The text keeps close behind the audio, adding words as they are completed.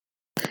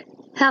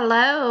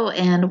Hello,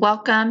 and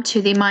welcome to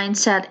the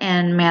Mindset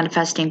and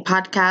Manifesting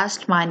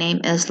Podcast. My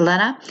name is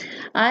Lena.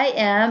 I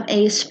am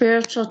a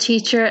spiritual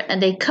teacher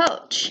and a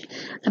coach.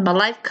 I'm a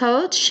life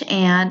coach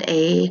and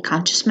a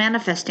conscious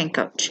manifesting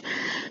coach.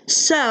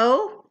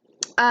 So,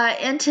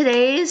 in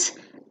today's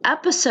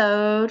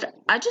episode,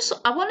 I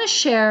want to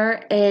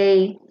share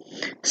a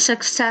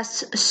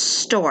success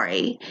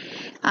story.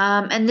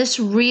 And this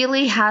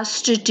really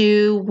has to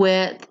do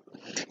with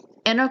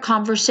inner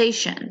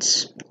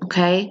conversations,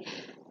 okay?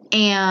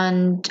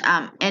 And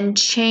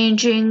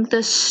changing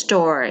the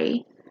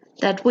story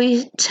that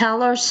we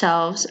tell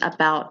ourselves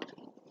about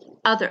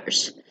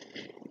others.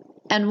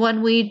 And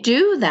when we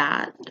do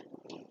that,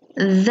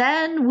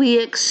 then we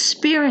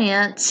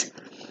experience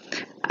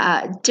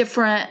a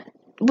difference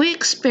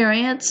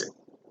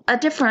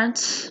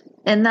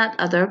in that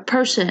other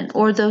person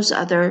or those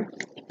other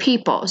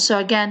people. So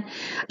again,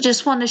 I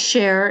just want to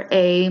share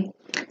a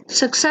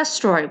success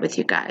story with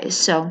you guys.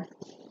 So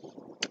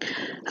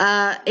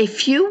a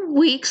few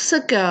weeks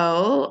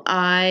ago,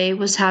 I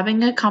was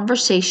having a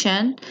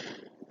conversation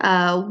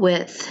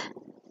with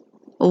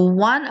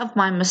one of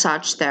my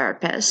massage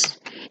therapists,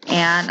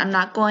 and I'm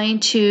not going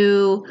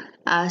to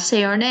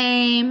say her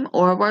name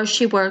or where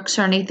she works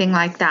or anything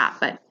like that,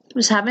 but I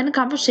was having a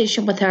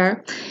conversation with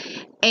her,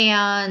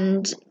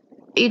 and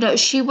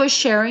she was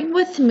sharing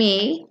with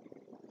me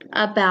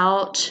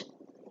about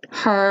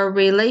her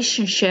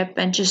relationship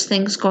and just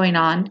things going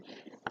on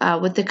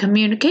with the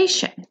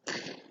communication.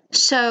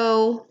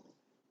 So,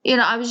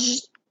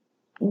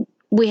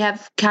 we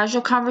have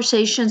casual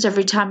conversations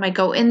every time I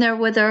go in there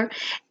with her,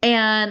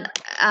 and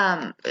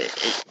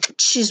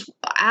she's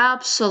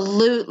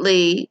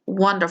absolutely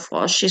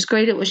wonderful. She's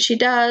great at what she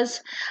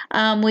does.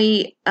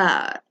 We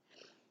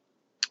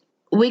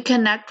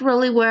connect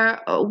really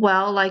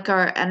well, like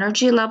our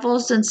energy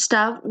levels and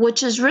stuff,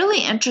 which is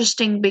really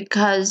interesting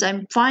because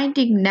I'm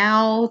finding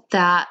now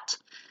that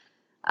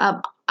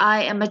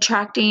I am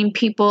attracting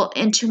people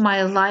into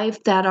my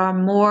life that are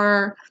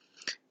more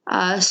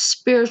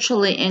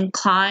spiritually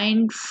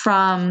inclined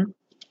from,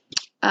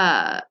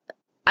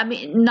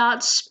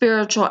 not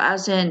spiritual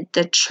as in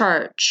the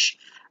church,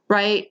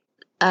 right?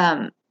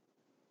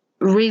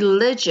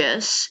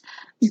 Religious,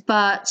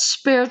 but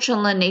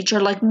spiritual in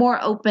nature, like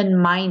more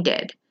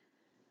open-minded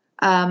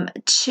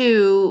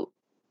to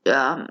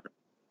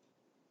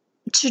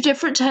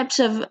different types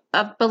of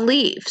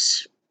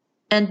beliefs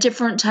and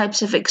different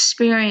types of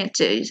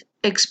experiences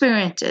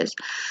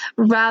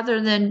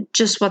rather than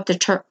just what the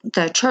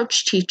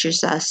church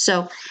teaches us.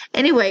 So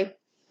anyway,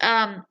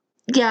 I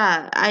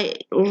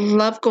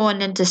love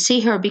going in to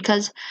see her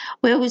because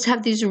we always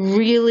have these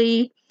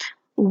really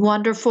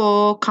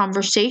wonderful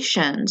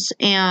conversations,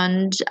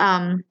 and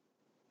I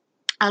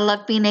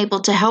love being able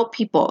to help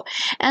people.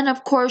 And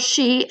of course,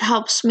 she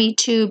helps me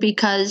too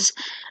because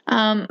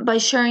by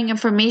sharing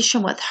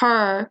information with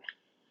her,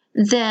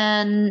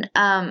 then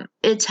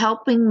it's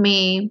helping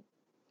me.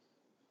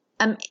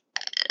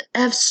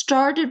 Have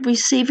started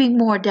receiving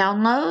more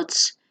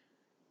downloads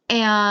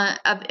and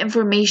of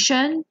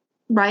information,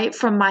 right,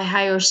 from my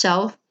higher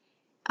self,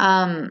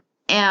 and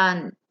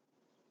I'm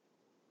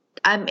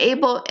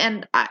able,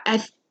 and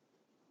I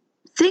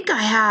think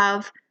I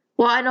have.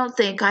 Well, I don't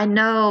think I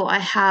know I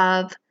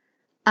have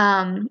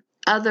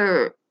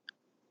other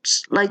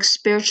like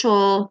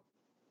spiritual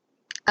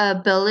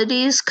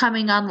abilities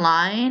coming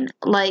online,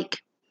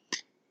 like.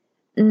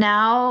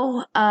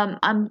 Now,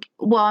 I'm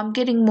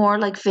getting more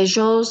like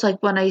visuals,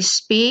 like when I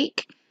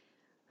speak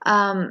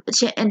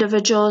to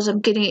individuals,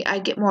 I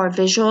get more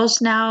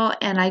visuals now,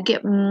 and I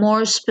get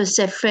more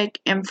specific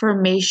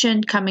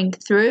information coming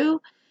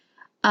through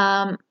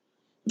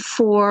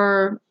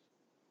for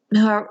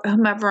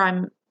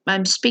whomever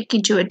I'm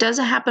speaking to. It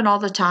doesn't happen all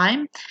the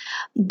time,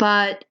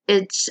 but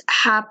it's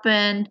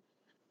happened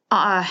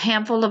a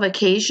handful of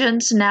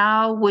occasions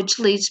now, which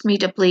leads me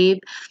to believe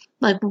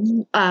like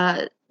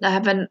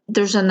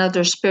there's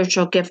another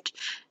spiritual gift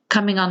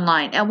coming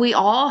online. And we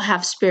all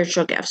have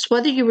spiritual gifts.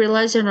 Whether you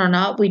realize it or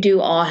not, we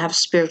do all have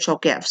spiritual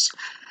gifts.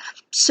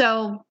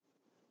 So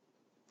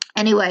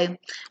anyway,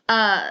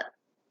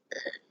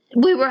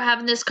 we were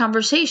having this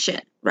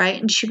conversation,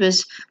 right? And she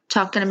was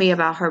talking to me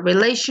about her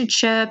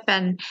relationship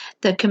and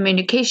the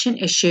communication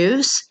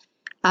issues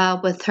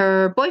with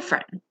her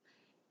boyfriend.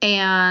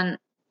 And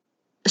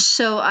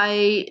so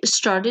I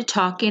started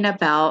talking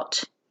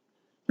about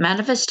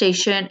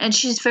manifestation, and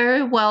she's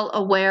very well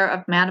aware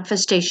of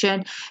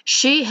manifestation.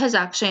 She has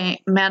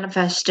actually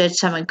manifested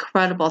some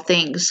incredible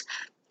things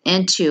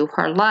into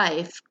her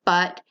life,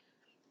 but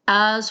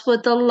as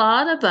with a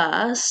lot of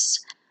us,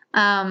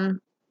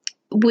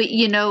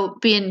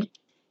 being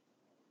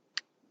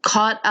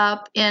caught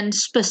up in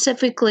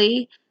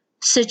specifically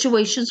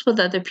situations with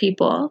other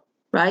people,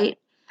 right?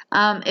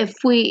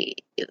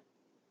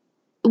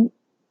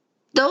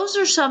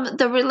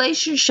 The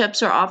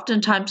relationships are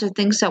oftentimes the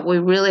things that we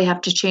really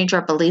have to change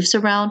our beliefs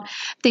around,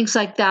 things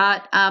like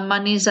that.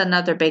 Money's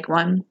another big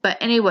one. But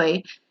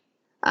anyway,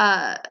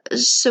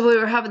 so we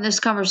were having this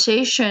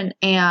conversation,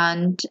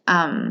 and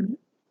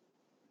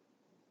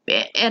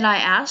and I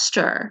asked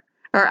her,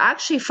 or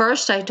actually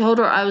first I told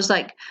her, I was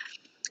like,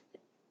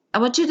 I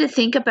want you to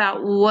think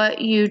about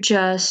what you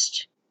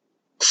just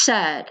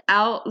said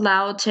out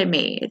loud to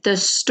me, the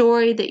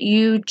story that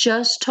you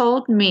just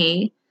told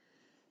me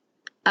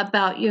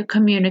about your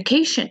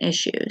communication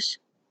issues.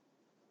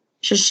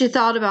 So she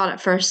thought about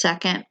it for a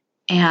second,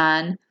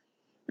 and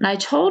I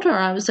told her,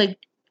 I was like,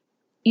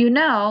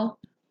 the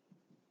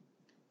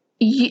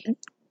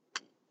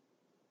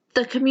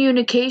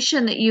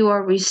communication that you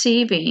are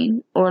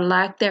receiving, or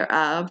lack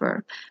thereof,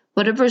 or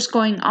whatever's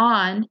going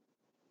on,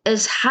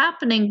 is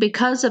happening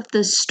because of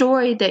the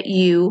story that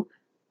you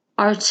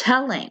are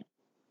telling.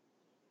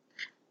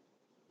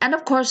 And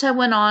of course, I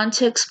went on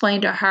to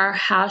explain to her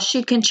how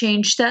she can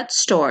change that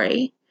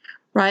story,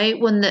 right?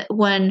 When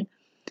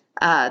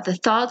the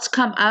thoughts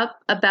come up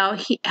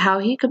about how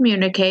he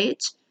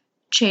communicates,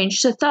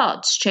 change the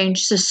thoughts,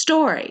 change the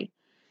story.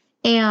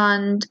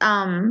 And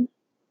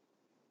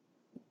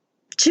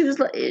she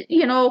was,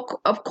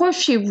 of course,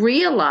 she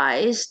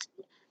realized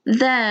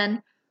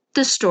then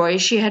the story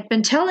she had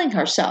been telling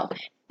herself,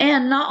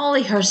 and not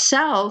only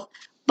herself,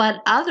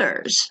 but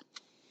others.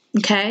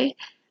 Okay.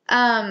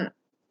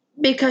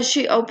 Because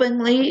she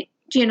openly,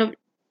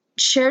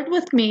 shared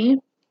with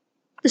me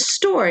the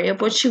story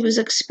of what she was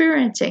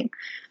experiencing.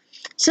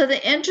 So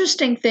the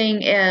interesting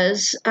thing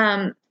is,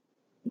 the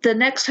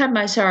next time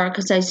I saw her,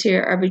 because I see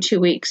her every 2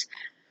 weeks,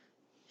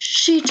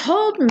 she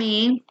told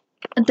me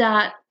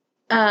that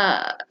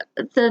a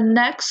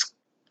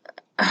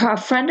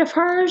friend of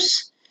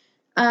hers,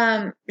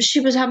 she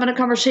was having a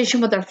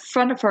conversation with a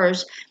friend of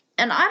hers,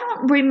 and I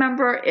don't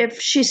remember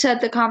if she said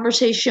the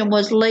conversation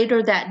was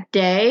later that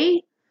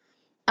day,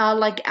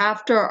 like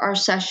after our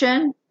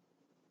session,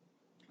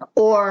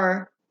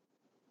 or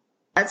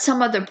at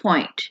some other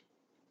point.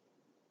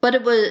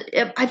 But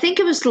I think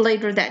it was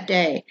later that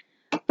day.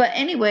 But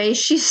anyway,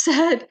 she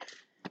said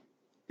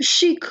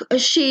she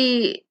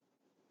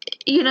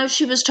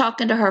was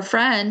talking to her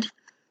friend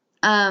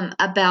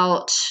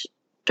about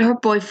her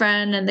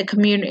boyfriend and the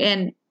community,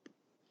 and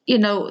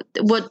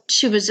what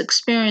she was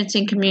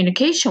experiencing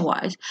communication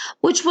wise,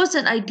 which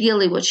wasn't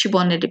ideally what she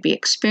wanted to be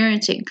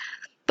experiencing.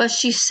 But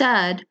she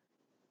said,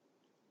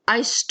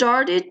 I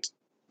started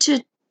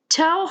to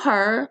tell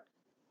her,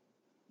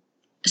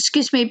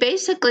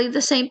 basically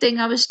the same thing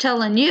I was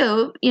telling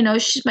you.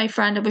 She's my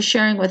friend, I was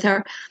sharing with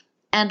her,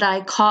 and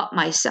I caught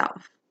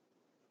myself.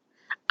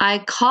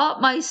 And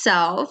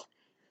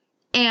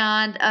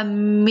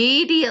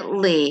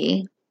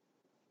immediately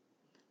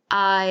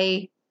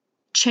I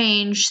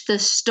changed the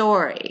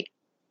story.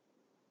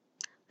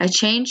 I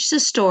changed the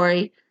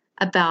story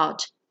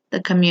about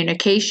the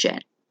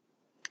communication.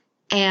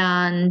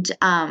 And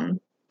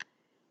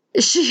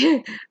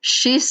she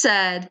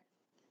said,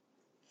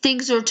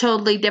 things are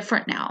totally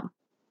different now.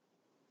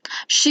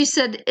 She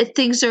said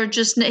things are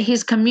just,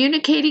 he's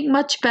communicating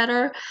much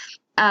better.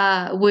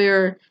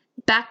 We're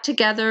back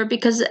together,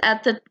 because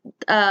at the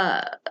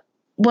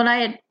when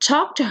I had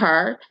talked to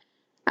her,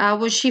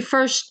 when she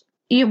first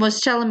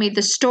was telling me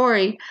the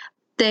story,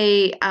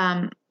 they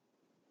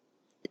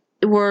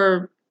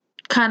were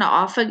kind of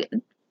off.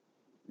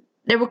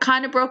 They were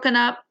kind of broken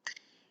up,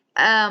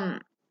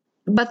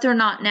 but they're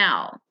not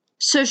now.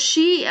 So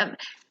she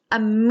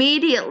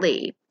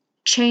immediately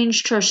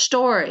changed her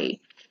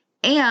story,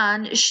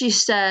 and she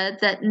said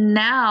that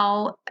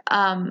now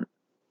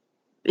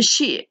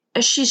she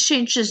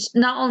changes,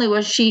 not only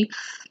was she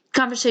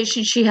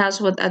conversation she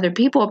has with other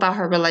people about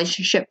her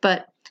relationship,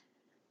 but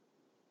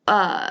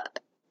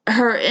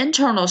her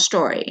internal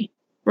story,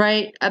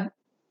 right,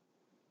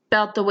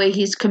 about the way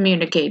he's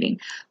communicating.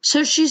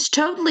 So she's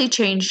totally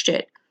changed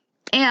it.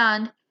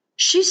 And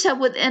she said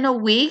within a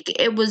week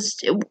it was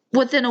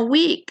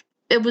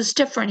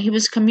different. He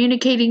was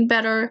communicating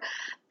better.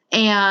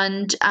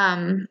 And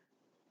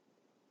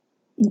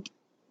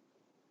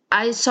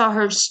I saw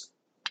her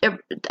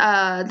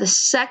the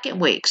second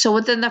week. So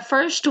within the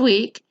first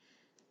week,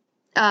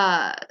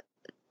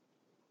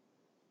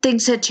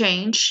 things had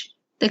changed.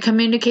 The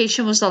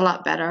communication was a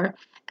lot better.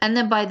 And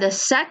then by the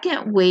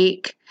second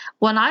week,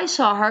 when I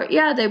saw her,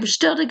 they were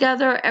still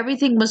together.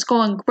 Everything was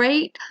going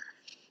great.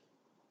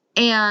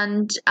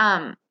 And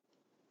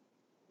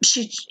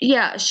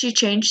she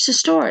changed the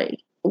story.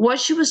 What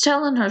she was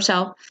telling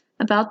herself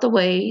about the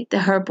way that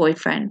her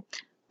boyfriend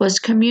was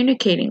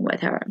communicating with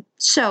her.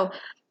 So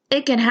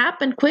it can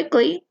happen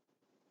quickly.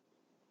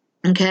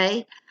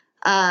 Okay.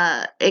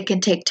 It can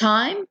take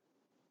time.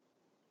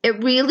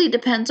 It really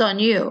depends on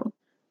you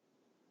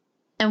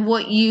and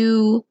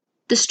the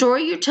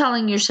story you're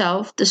telling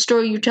yourself, the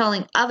story you're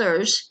telling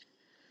others,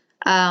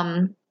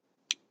 and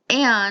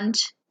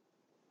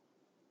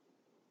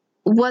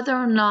whether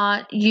or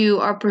not you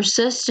are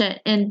persistent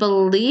in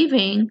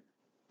believing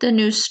the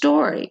new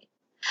story.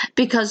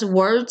 Because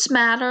words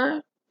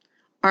matter,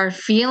 our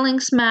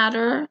feelings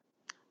matter,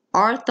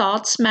 our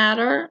thoughts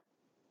matter,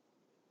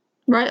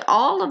 right?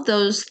 All of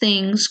those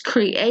things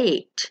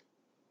create.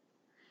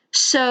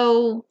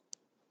 So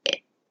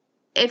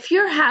if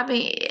you're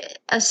having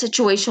a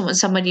situation with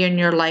somebody in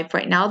your life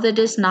right now that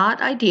is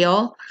not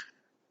ideal,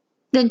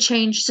 then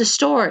change the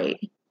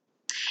story.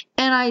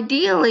 And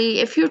ideally,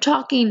 if you're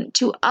talking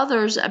to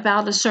others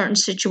about a certain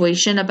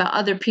situation, about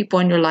other people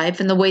in your life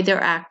and the way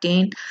they're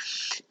acting,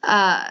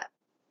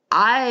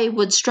 I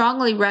would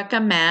strongly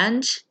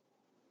recommend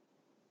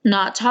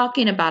not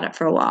talking about it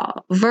for a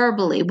while,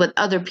 verbally with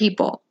other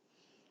people,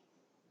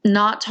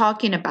 not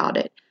talking about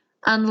it,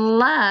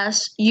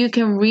 unless you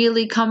can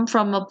really come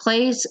from a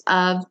place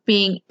of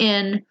being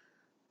in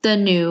the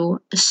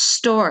new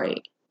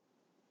story.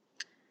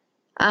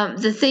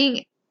 The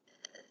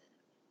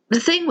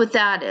thing with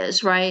that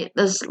is, right,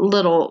 this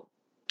little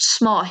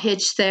small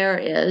hitch there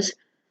is,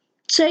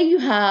 say you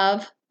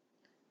have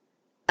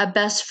a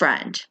best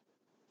friend,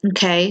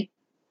 okay,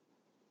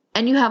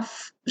 and you have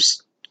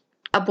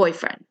a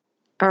boyfriend,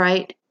 all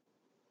right,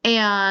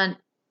 and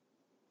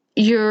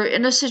you're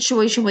in a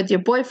situation with your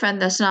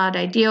boyfriend that's not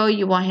ideal.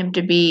 You want him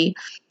to be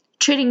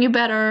treating you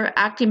better,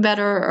 acting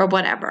better, or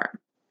whatever,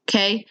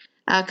 okay,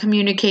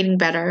 communicating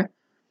better.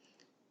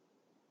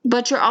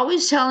 But you're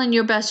always telling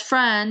your best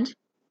friend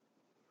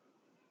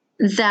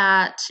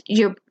that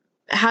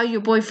how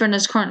your boyfriend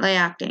is currently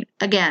acting,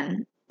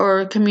 again,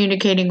 or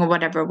communicating or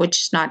whatever,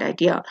 which is not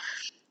ideal.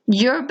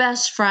 Your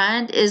best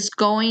friend is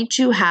going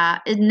to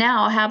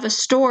now have a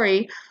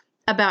story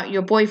about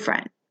your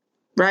boyfriend,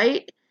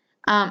 right?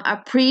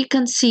 A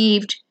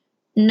preconceived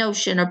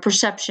notion or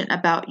perception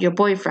about your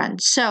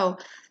boyfriend. So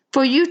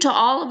for you to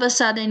all of a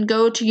sudden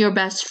go to your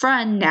best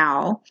friend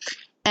now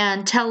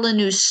and tell a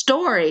new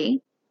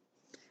story,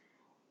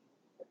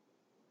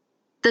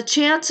 the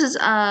chances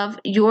of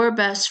your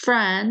best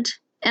friend,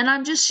 and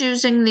I'm just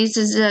using these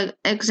as an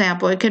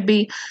example, it could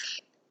be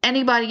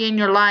anybody in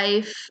your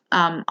life,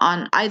 on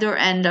either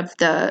end of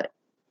the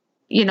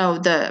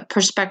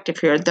perspective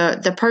here,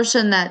 the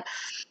person that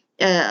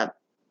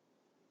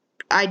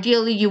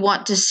ideally you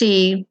want to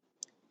see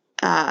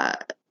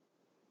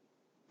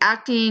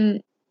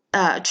acting,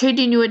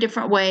 treating you a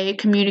different way,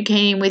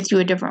 communicating with you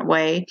a different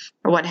way,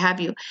 or what have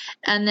you.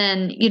 And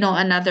then,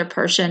 another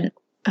person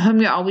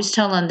whom you're always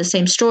telling the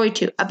same story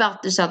to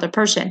about this other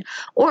person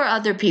or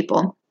other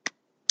people.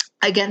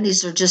 Again,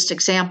 these are just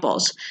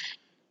examples.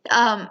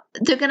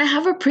 They're going to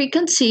have a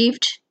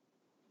preconceived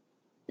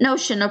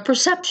notion or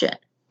perception.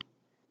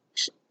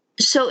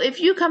 So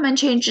if you come and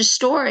change the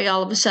story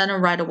all of a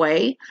sudden right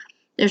away,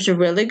 there's a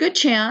really good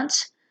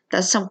chance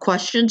that some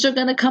questions are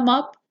going to come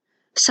up,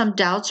 some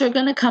doubts are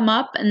going to come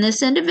up, and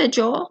this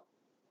individual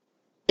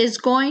is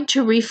going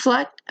to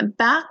reflect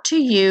back to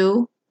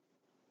you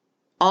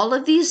all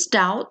of these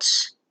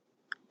doubts,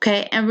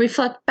 okay, and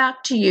reflect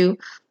back to you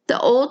the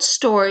old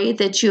story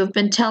that you have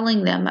been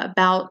telling them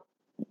about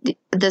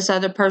this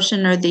other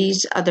person or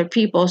these other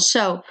people.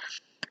 So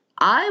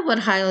I would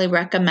highly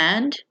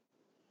recommend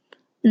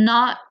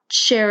not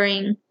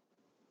sharing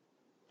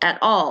at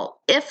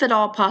all, if at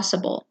all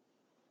possible.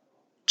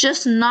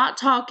 Just not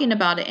talking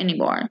about it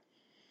anymore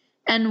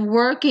and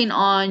working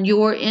on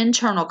your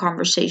internal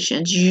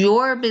conversations,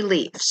 your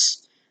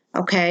beliefs,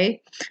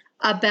 okay,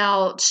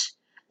 about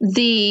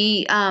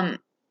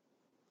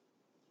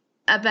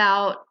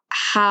about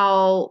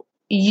how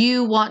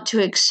you want to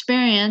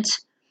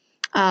experience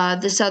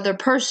this other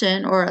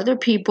person or other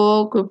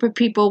people, group of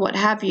people, what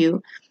have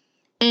you,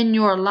 in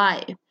your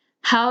life.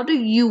 How do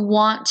you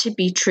want to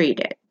be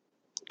treated?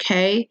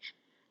 Okay?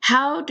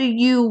 How do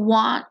you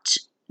want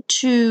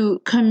to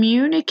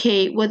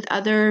communicate with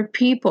other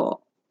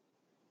people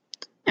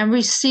and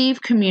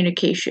receive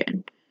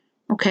communication?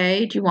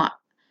 Okay?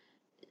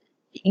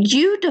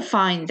 You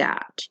define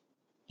that.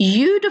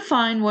 You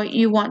define what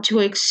you want to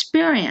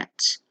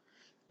experience,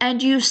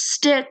 and you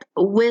stick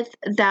with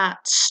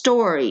that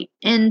story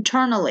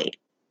internally.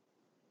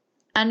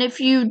 And if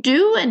you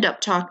do end up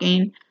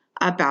talking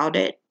about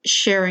it,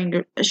 sharing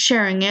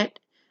it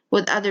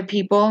with other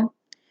people,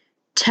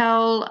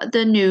 tell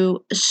the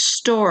new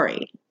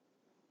story.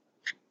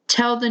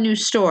 Tell the new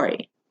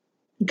story,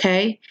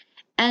 okay?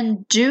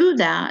 And do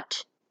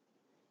that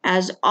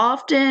as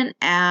often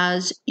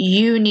as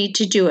you need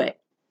to do it,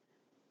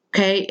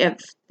 okay? If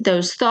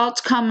those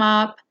thoughts come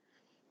up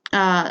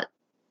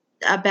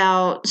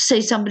about, say,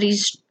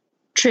 somebody's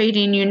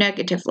treating you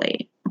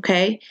negatively,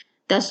 okay?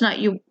 That's not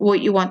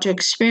what you want to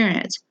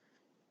experience.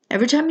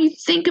 Every time you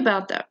think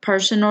about that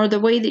person or the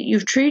way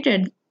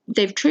that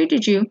they've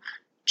treated you,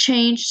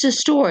 change the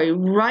story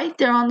right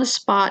there on the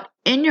spot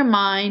in your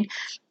mind.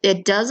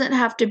 It doesn't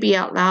have to be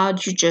out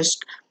loud. You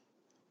just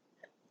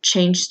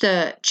change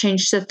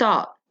the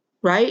thought,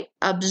 right?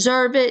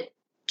 Observe it,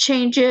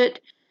 change it.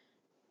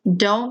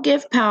 Don't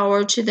give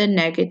power to the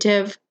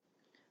negative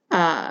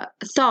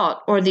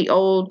thought or the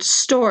old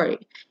story.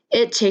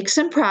 It takes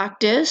some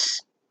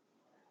practice,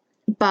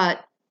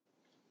 but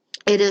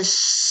it is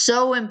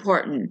so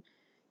important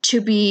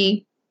to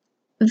be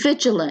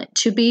vigilant,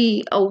 to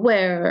be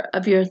aware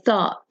of your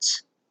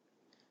thoughts.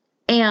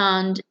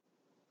 And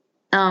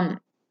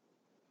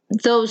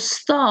those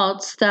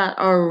thoughts that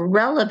are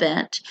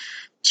relevant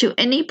to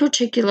any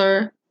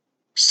particular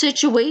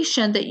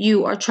situation that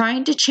you are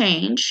trying to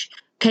change,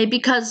 okay?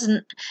 Because,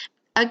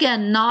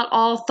 again, not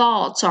all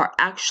thoughts are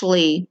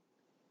actually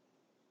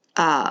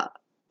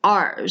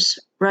ours,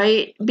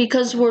 right?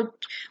 Because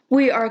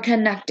we are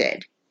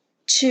connected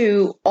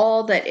to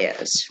all that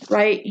is,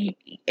 right?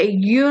 A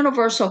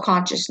universal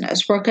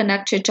consciousness. We're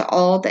connected to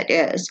all that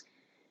is.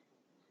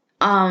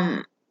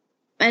 And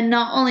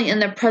not only in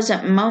the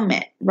present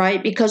moment,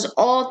 right? Because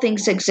all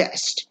things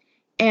exist.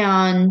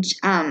 And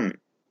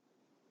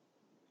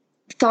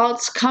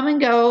thoughts come and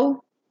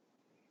go,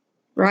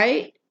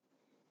 right?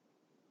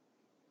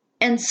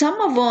 And some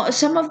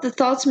of the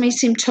thoughts may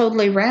seem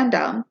totally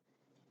random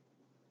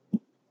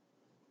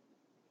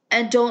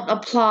and don't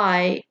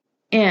apply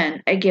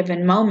in a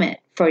given moment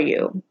for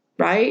you,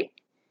 right?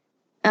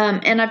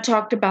 And I've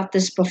talked about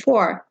this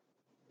before.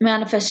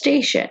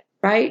 Manifestation,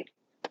 right?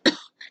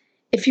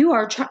 If you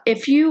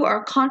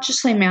are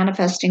consciously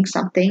manifesting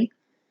something,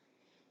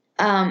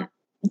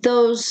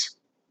 those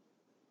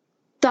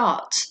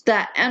thoughts,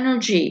 that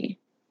energy,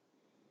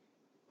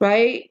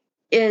 right,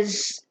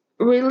 is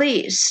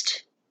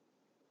released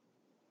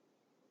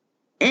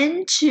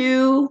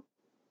into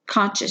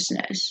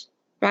consciousness,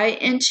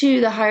 right,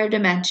 into the higher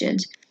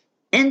dimensions,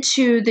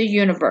 into the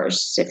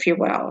universe, if you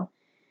will.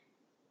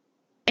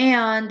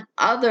 And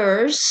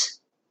others,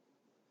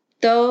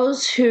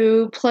 those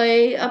who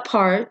play a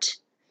part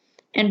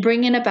in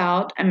bringing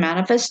about a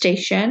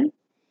manifestation,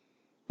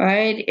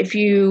 right? If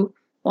you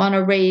want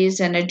to raise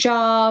in a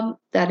job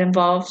that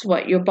involves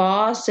what your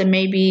boss and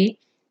maybe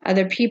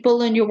other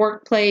people in your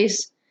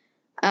workplace,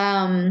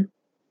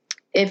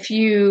 if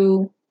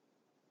you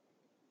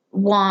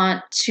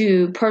want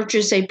to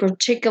purchase a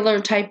particular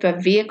type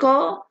of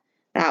vehicle,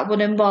 that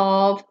would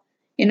involve,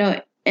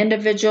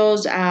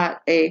 individuals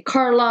at a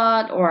car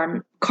lot or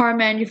a car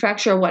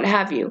manufacturer, what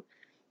have you.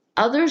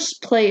 Others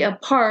play a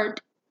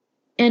part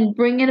in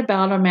bringing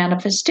about our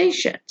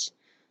manifestations.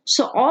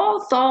 So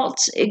all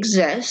thoughts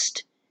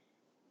exist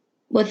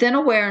within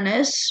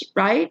awareness,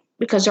 right?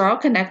 Because they're all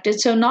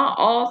connected. So not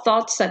all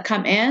thoughts that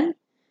come in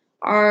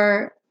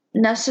are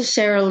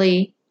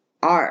necessarily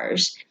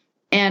ours.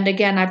 And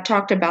again, I've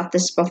talked about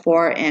this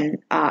before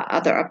in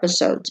other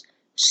episodes.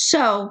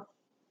 So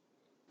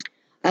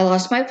I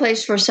lost my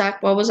place for a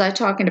sec. What was I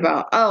talking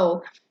about?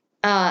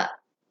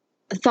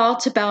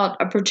 Thoughts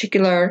about a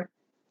particular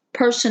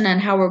person and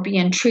how we're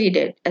being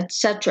treated,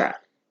 etc.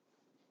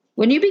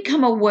 When you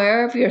become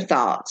aware of your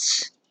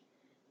thoughts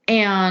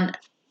and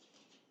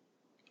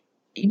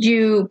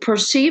you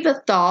perceive a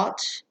thought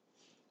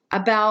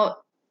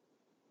about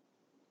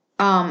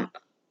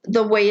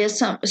the way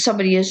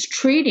somebody is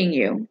treating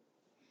you,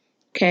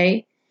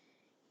 okay,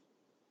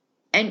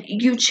 and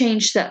you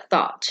change that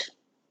thought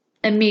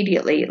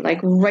immediately, like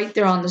right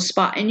there on the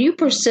spot, and you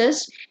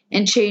persist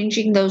in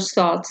changing those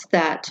thoughts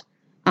that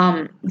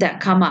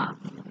come up,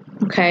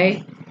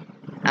 okay,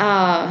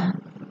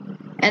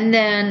 and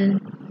then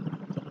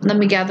let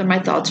me gather my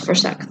thoughts for a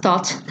sec.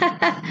 Thoughts.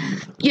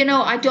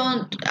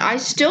 I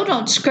still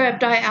don't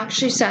script. I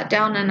actually sat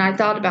down and I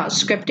thought about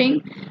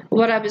scripting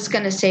what I was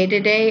going to say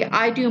today.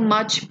 I do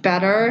much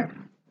better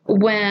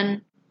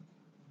when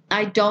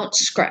I don't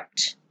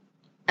script.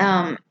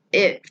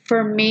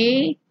 For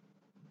me,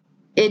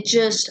 it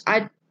just,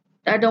 I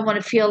don't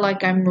want to feel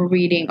like I'm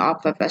reading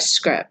off of a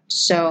script.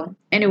 So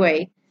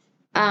anyway,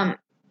 but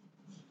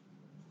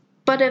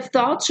if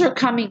thoughts are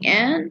coming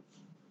in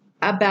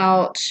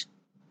about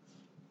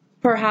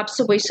perhaps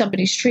the way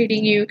somebody's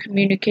treating you,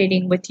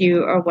 communicating with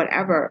you, or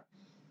whatever,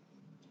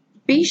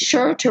 be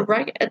sure to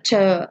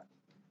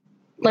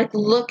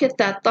look at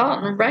that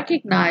thought and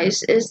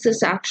recognize, is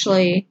this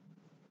actually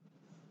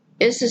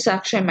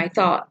my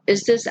thought?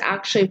 Is this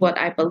actually what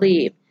I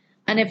believe?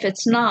 And if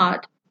it's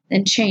not,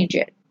 then change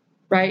it,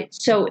 right?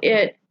 So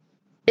it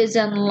is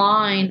in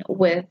line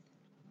with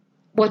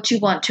what you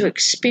want to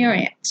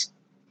experience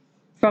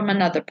from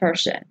another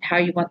person, how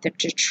you want them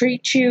to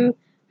treat you,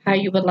 how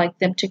you would like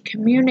them to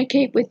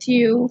communicate with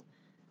you,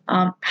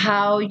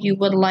 how you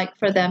would like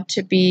for them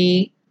to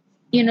be,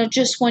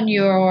 just when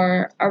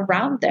you're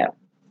around them,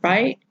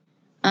 right?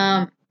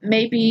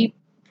 Maybe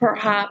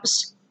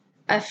perhaps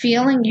a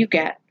feeling you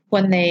get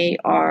when they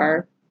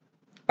are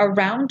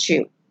around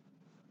you.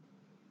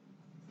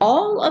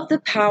 All of the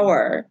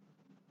power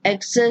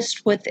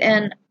exists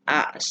within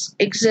us,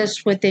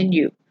 exists within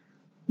you.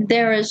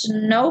 There is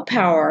no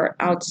power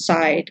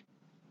outside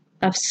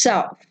of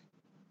self.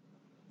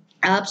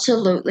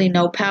 Absolutely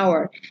no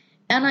power.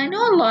 And I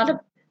know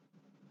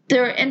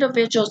there are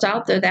individuals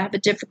out there that have a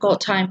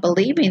difficult time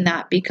believing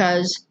that,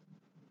 because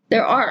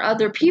there are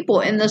other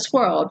people in this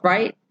world,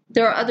 right?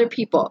 There are other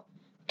people.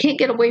 Can't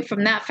get away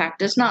from that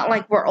fact. It's not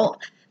like we're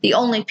the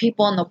only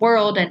people in the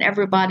world and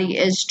everybody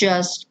is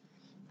just,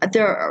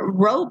 there are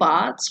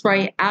robots,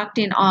 right,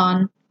 acting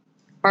on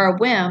our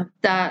whim.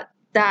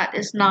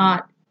 That's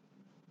not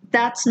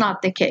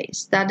the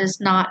case. That is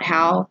not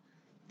how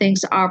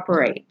things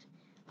operate.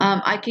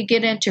 I could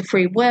get into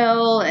free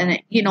will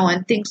and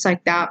things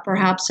like that,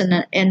 perhaps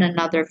in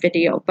another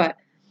video. But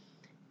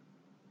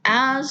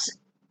as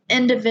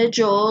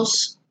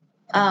individuals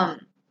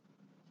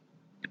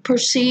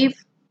perceive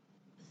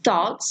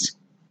thoughts,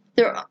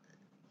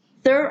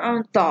 their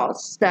own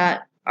thoughts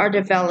that are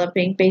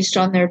developing based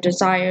on their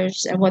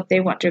desires and what they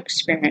want to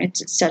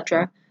experience,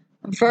 etc.,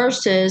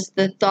 versus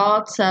the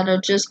thoughts that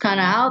are just kind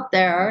of out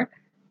there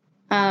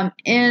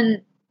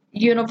in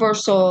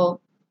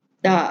universal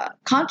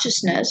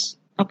consciousness,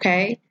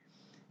 okay,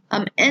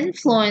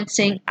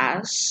 influencing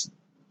us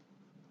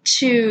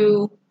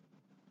to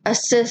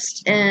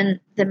assist in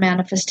the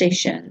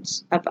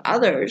manifestations of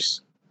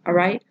others, all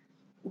right?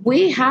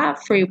 We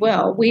have free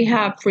will. We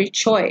have free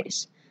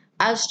choice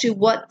as to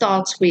what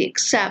thoughts we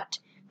accept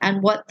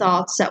and what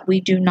thoughts that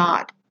we do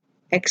not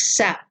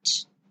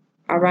accept,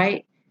 all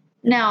right?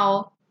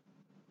 Now,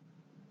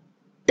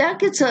 that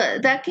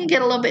can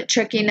get a little bit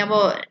tricky. Now,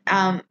 we'll,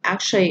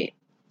 actually,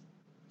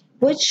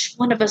 which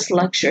one of us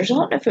lectures? I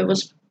don't know if it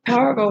was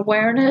Power of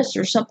Awareness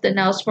or something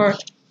else where,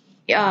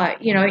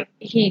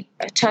 he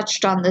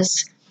touched on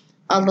this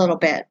a little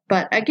bit.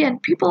 But again,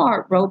 people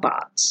aren't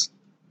robots,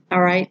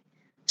 all right?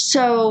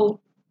 So,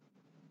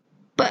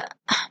 but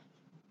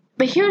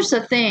here's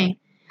the thing.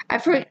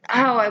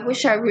 I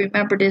wish I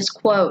remembered his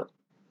quote.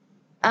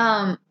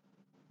 It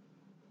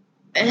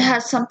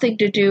has something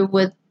to do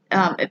with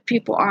if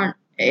people aren't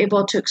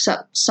able to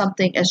accept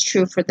something as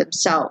true for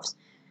themselves.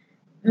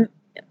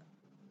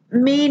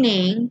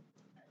 Meaning,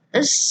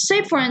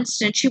 say for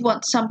instance, you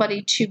want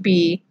somebody to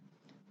be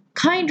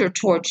kinder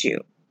towards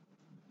you.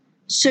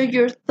 So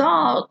your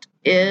thought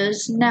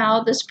is,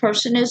 now this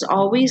person is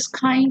always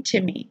kind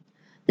to me.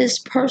 This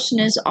person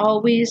is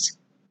always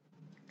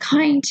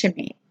kind to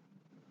me.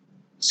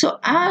 So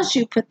as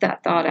you put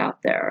that thought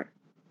out there,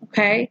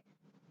 okay,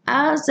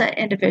 as that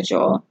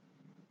individual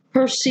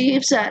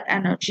perceives that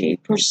energy,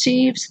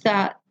 receives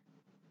that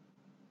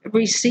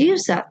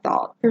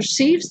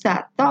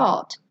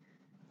thought,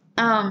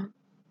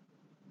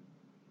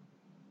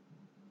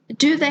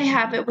 do they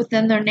have it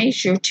within their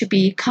nature to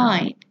be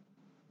kind?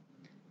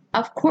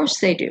 Of course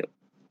they do.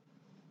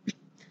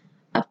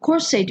 Of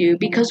course they do,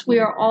 because we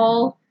are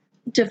all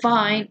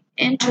divine,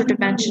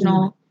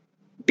 interdimensional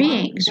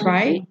beings,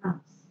 right?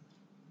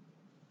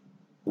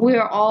 We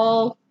are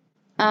all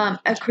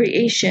a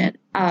creation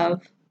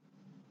of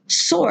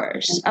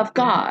Source, of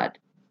God,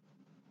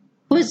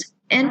 who is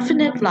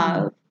infinite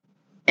love,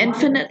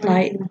 infinite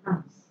light.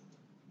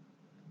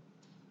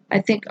 I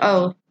think,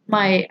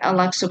 my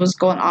Alexa was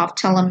going off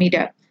telling me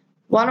to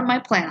water my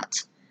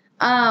plants.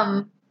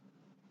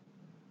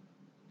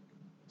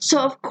 So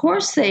of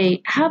course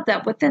they have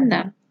that within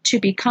them to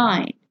be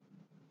kind.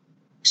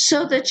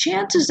 So the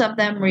chances of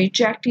them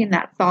rejecting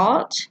that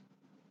thought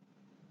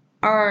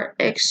are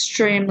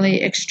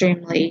extremely,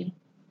 extremely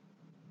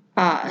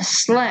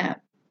slim.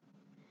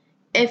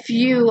 If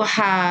you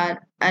had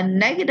a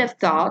negative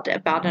thought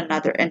about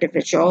another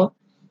individual,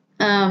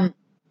 them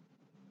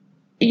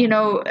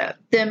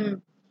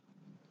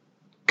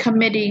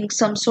committing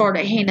some sort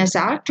of heinous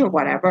act or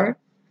whatever,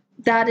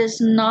 that is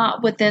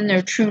not within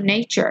their true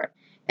nature.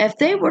 If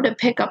they were to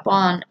pick up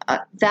on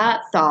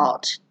that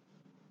thought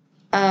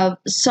of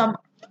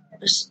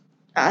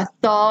a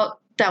thought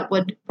that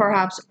would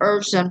perhaps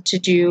urge them to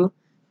do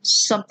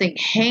something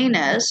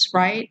heinous,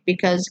 right?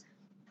 Because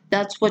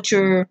that's what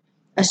you're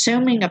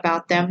assuming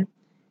about them.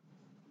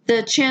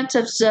 The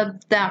chances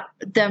of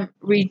them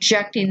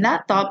rejecting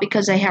that thought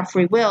because they have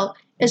free will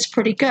is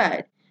pretty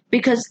good,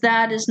 because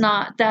that is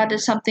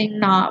something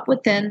not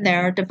within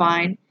their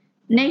divine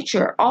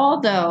nature.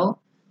 Although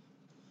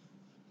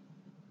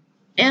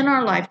in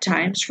our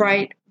lifetimes,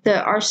 right,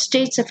 our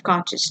states of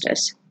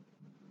consciousness,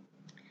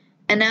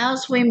 and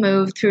as we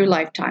move through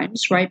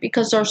lifetimes, right,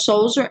 because our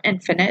souls are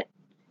infinite,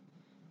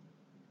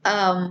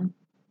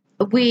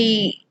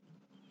 we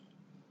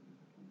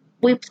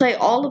play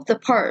all of the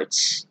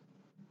parts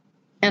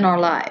in our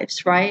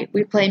lives, right?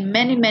 We play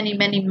many, many,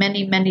 many,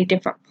 many, many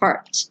different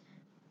parts.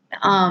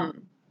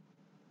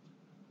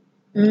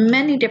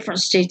 Many different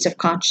states of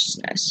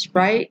consciousness,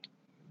 right?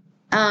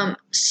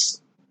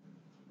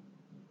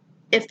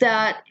 If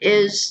that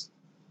is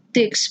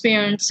the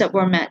experience that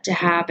we're meant to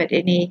have at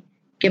any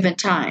given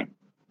time,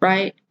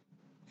 right?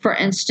 For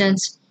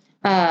instance,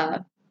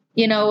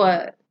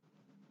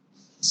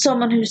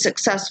 someone who's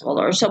successful,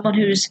 or someone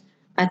who's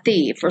a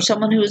thief, or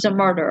someone who's a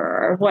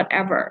murderer, or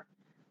whatever,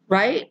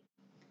 right?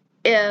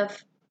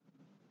 If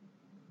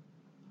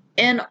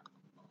in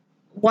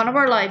one of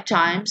our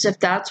lifetimes, if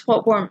that's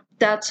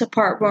the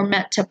part we're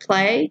meant to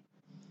play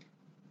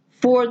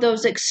for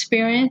those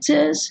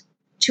experiences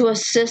to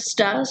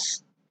assist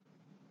us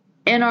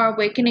in our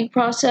awakening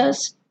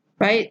process,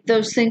 right?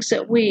 Those things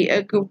that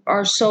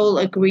our soul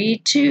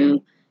agreed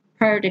to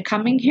prior to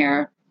coming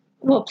here,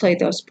 we'll play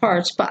those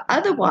parts. But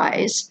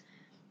otherwise,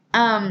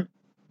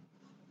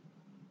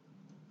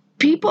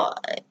 people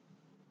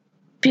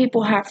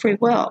have free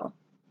will.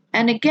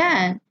 And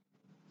again,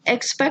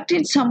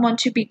 expecting someone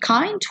to be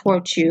kind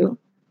towards you,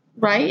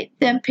 right?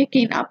 Them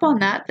picking up on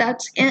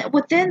that's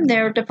within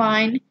their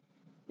divine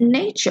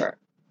nature.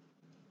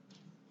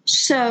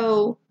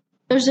 So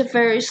there's a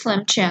very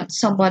slim chance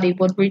somebody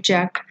would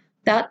reject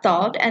that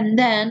thought. And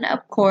then,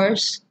 of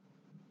course,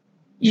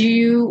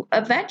 you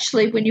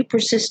eventually, when you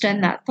persist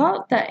in that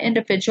thought, that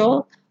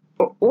individual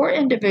or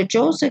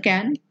individuals,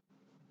 again,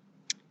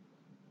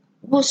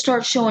 will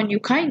start showing you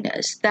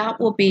kindness. That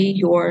will be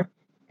your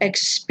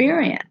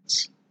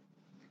experience.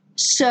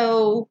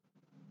 So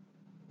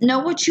know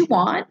what you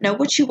want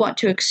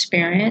to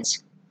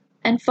experience,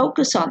 and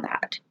focus on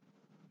that.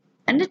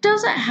 And it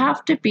doesn't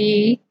have to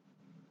be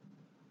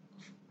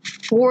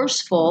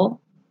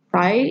forceful,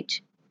 right?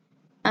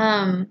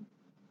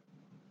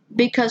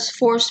 Because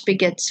force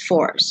begets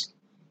force.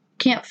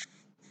 Can't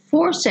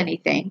force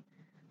anything,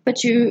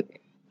 but you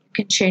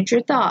can change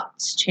your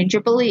thoughts, change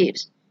your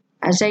beliefs.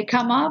 As they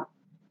come up,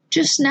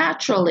 just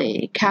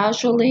naturally,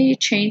 casually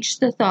change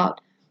the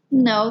thought.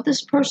 No,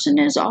 this person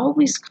is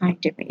always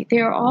kind to me.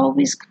 They're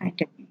always kind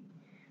to me,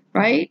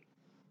 right?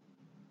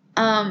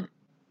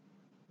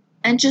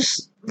 And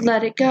just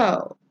let it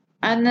go.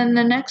 And then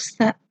the next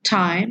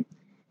time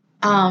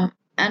an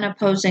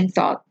opposing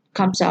thought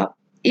comes up,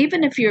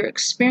 even if you're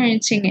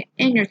experiencing it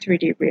in your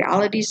 3D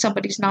reality,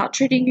 somebody's not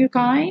treating you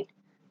kind,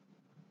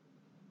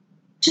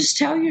 just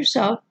tell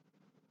yourself,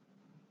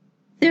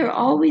 they're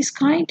always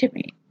kind to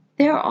me.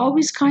 They're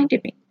always kind to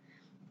me.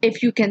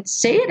 If you can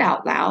say it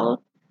out loud,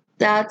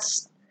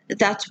 that's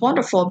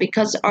wonderful,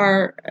 because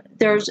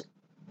there's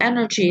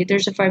energy,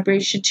 there's a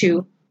vibration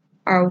to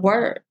our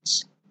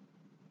words.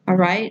 All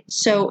right?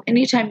 So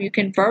anytime you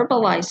can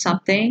verbalize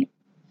something,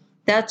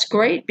 that's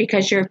great,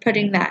 because you're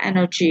putting that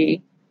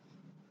energy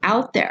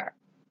out there.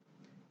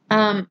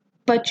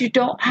 But you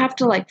don't have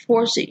to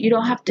force it. You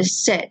don't have to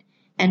sit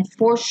and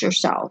force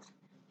yourself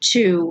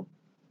to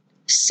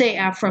say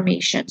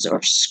affirmations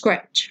or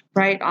script,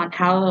 right, on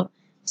how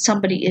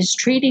somebody is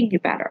treating you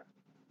better.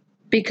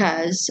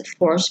 Because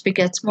force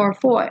begets more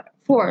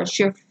force.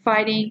 You're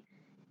fighting,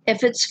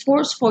 if it's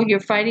forceful, you're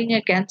fighting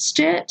against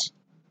it.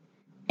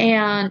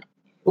 And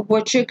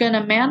what you're going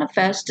to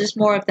manifest is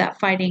more of that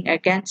fighting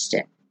against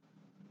it,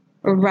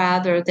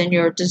 rather than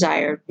your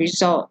desired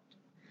result.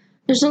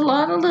 There's a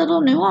lot of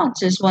little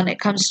nuances when it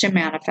comes to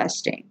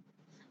manifesting,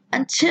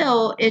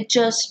 until it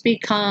just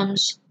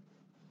becomes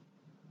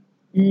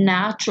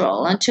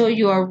natural, until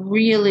you are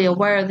really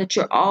aware that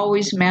you're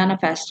always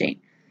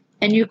manifesting,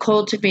 and you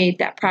cultivate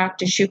that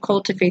practice, you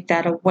cultivate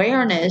that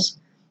awareness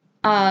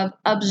of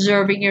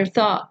observing your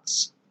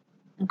thoughts,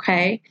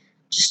 okay?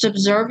 Just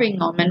observing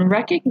them and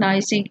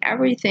recognizing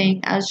everything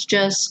as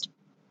just,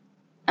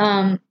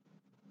 it's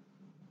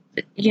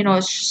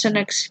just an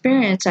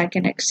experience. I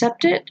can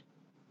accept it,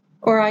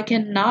 or I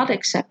can not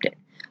accept it.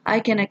 I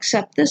can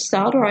accept this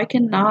thought, or I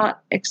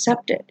cannot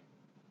accept it.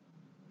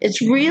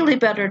 It's really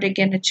better to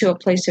get into a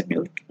place of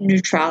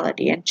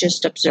neutrality and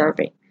just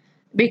observing,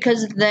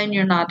 because then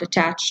you're not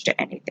attached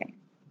to anything.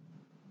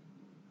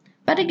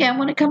 But again,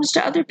 when it comes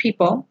to other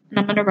people, and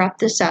I'm going to wrap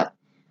this up,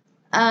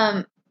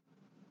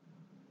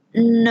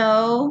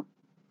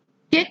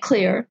 get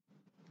clear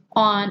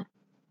on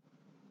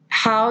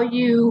how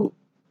you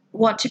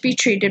want to be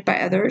treated by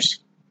others,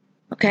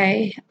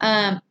 okay?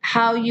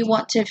 How you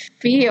want to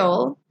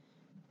feel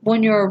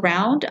when you're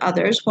around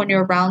others, when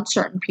you're around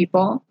certain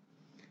people.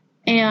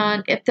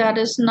 And if that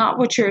is not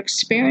what you're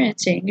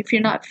experiencing, if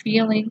you're not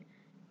feeling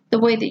the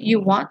way that you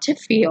want to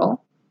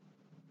feel,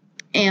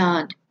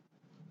 and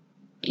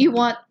you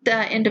want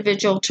that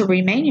individual to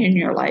remain in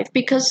your life,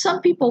 because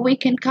some people we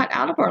can cut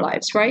out of our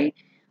lives, right?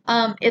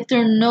 If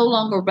they're no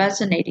longer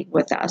resonating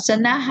with us,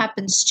 and that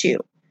happens too,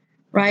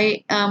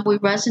 right? We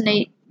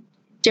resonate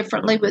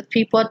differently with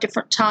people at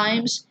different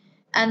times,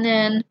 and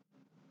then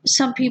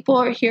some people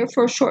are here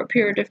for a short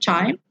period of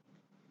time.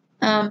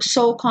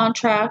 Soul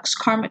contracts,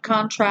 karmic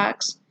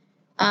contracts,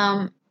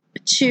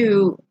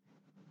 to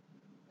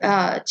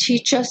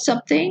teach us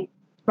something,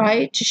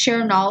 right? To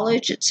share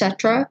knowledge,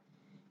 etc.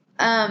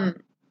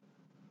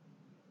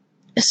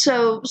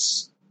 So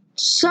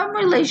some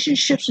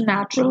relationships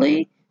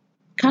naturally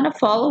kind of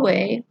fall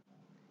away,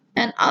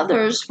 and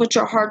others, which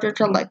are harder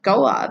to let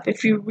go of,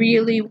 if you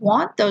really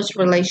want those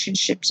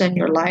relationships in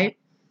your life,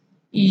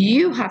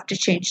 you have to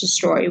change the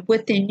story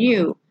within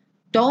you.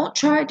 Don't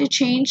try to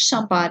change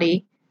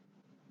somebody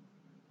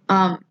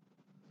on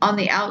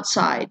the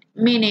outside,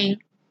 meaning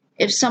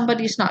if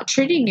somebody's not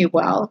treating you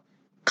well,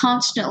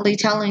 constantly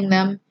telling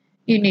them,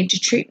 you need to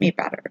treat me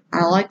better. I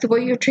don't like the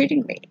way you're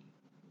treating me.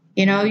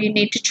 You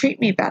need to treat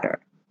me better.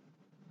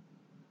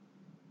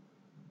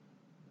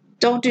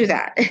 Don't do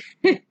that.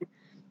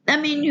 I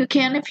mean, you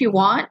can if you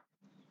want,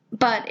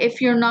 but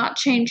if you're not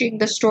changing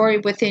the story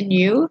within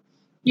you,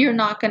 you're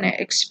not going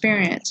to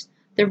experience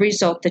the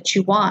result that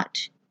you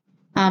want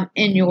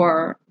in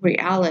your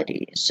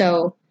reality.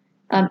 So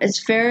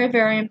it's very,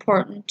 very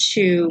important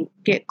to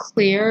get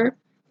clear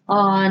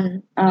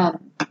on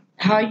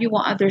how you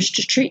want others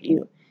to treat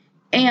you,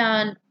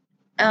 and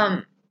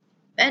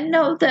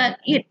know that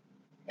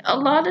a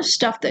lot of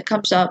stuff that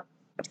comes up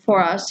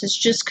for us is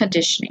just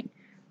conditioning,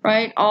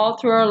 right? All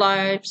through our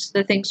lives,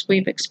 the things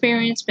we've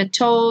experienced, been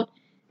told,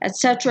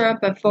 etc.,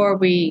 before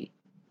we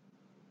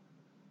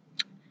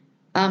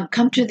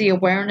come to the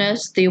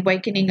awareness, the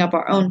awakening of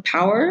our own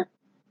power,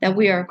 that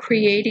we are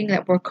creating,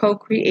 that we're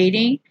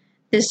co-creating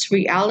this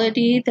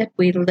reality that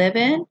we live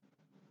in,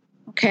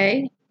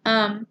 okay?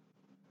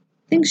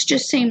 Things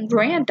just seemed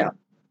random.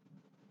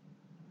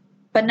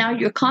 But now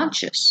you're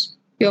conscious.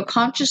 You're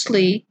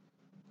consciously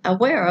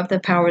aware of the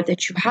power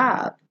that you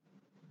have.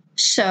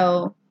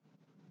 So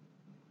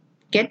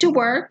get to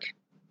work,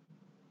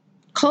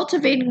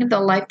 cultivating the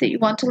life that you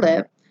want to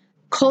live,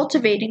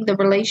 cultivating the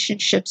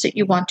relationships that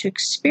you want to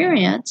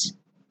experience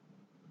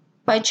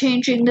by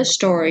changing the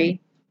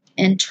story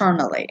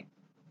internally.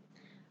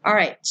 All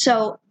right,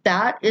 so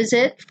that is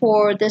it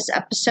for this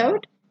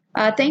episode.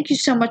 Thank you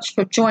so much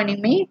for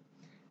joining me.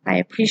 I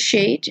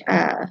appreciate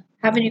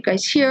having you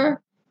guys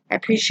here. I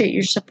appreciate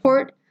your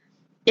support.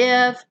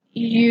 If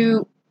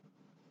you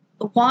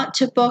want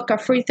to book a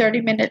free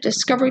 30-minute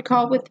discovery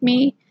call with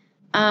me,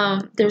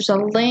 there's a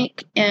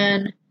link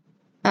in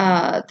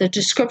the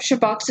description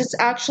box.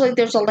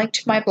 There's a link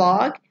to my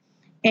blog,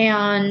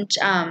 and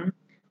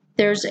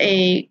there's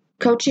a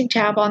coaching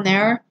tab on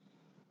there,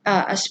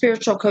 a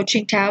spiritual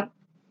coaching tab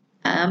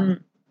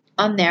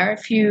on there.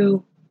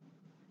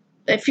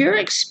 If you're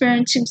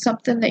experiencing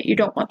something that you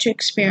don't want to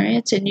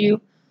experience and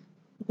you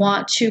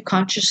want to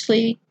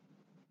consciously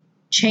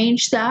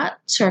change that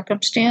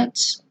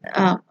circumstance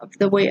of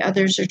the way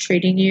others are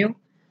treating you,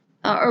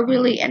 or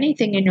really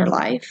anything in your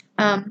life,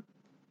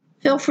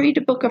 feel free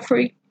to book a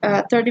free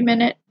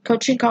 30-minute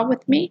coaching call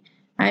with me.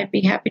 I'd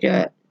be happy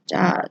to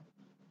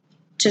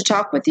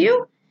talk with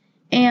you.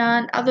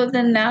 And other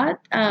than that,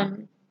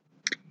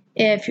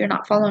 if you're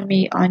not following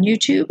me on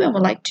YouTube and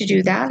would like to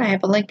do that, I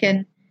have a link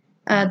in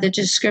the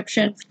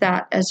description for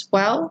that as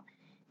well.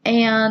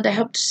 And I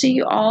hope to see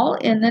you all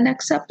in the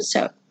next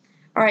episode.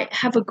 All right,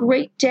 have a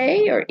great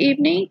day or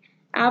evening,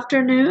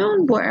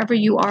 afternoon, wherever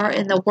you are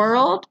in the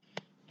world.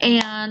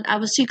 And I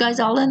will see you guys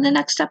all in the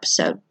next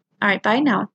episode. All right, bye now.